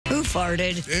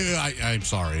farted. I'm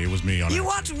sorry. It was me. You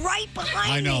walked right behind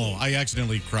me. I know. I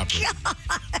accidentally crept it.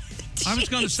 I was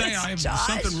going to say,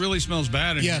 something really smells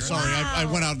bad in here. Yeah, sorry. I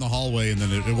went out in the hallway, and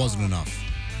then it wasn't enough.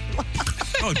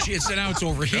 Oh, gee, now it's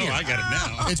over here. Oh, I got it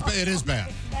now. It is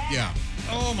bad. Yeah.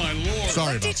 Oh, my Lord.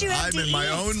 Sorry about that. I'm in my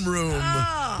own room.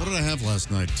 Oh. What did I have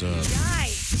last night?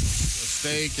 Nice.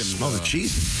 Steak and... Smell the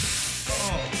cheese.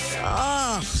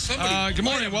 Good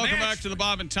morning. Welcome back to the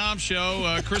Bob and Tom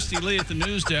Show. Christy Lee at the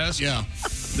news desk. Yeah.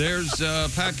 There's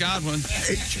Pat Godwin.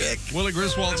 Hey, chick. Willie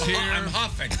Griswold's here. I'm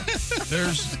huffing.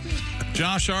 There's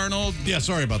Josh Arnold. Yeah,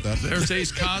 sorry about that. There's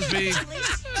Ace Cosby.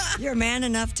 You're man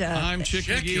enough to... I'm Chick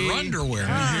Check McGee. your underwear.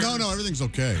 No, everything's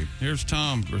okay. Here's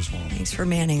Tom Griswold. Thanks for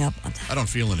manning up on that. I don't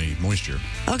feel any moisture.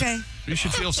 Okay. You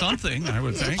should feel something, I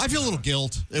would think. I feel a little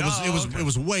guilt. It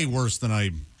was way worse than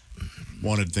I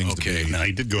wanted things to Okay, be. now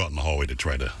he did go out in the hallway to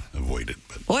try to avoid it.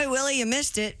 But Boy, Willie, you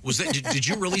missed it. Was that? Did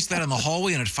you release that in the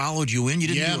hallway and it followed you in? You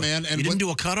didn't. Yeah, do man. You didn't do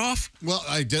a cutoff. Well,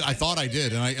 I did. I thought I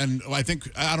did, and I think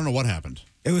I don't know what happened.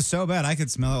 It was so bad I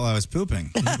could smell it while I was pooping.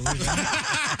 Can you believe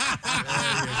that?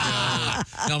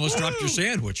 You almost dropped your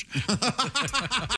sandwich.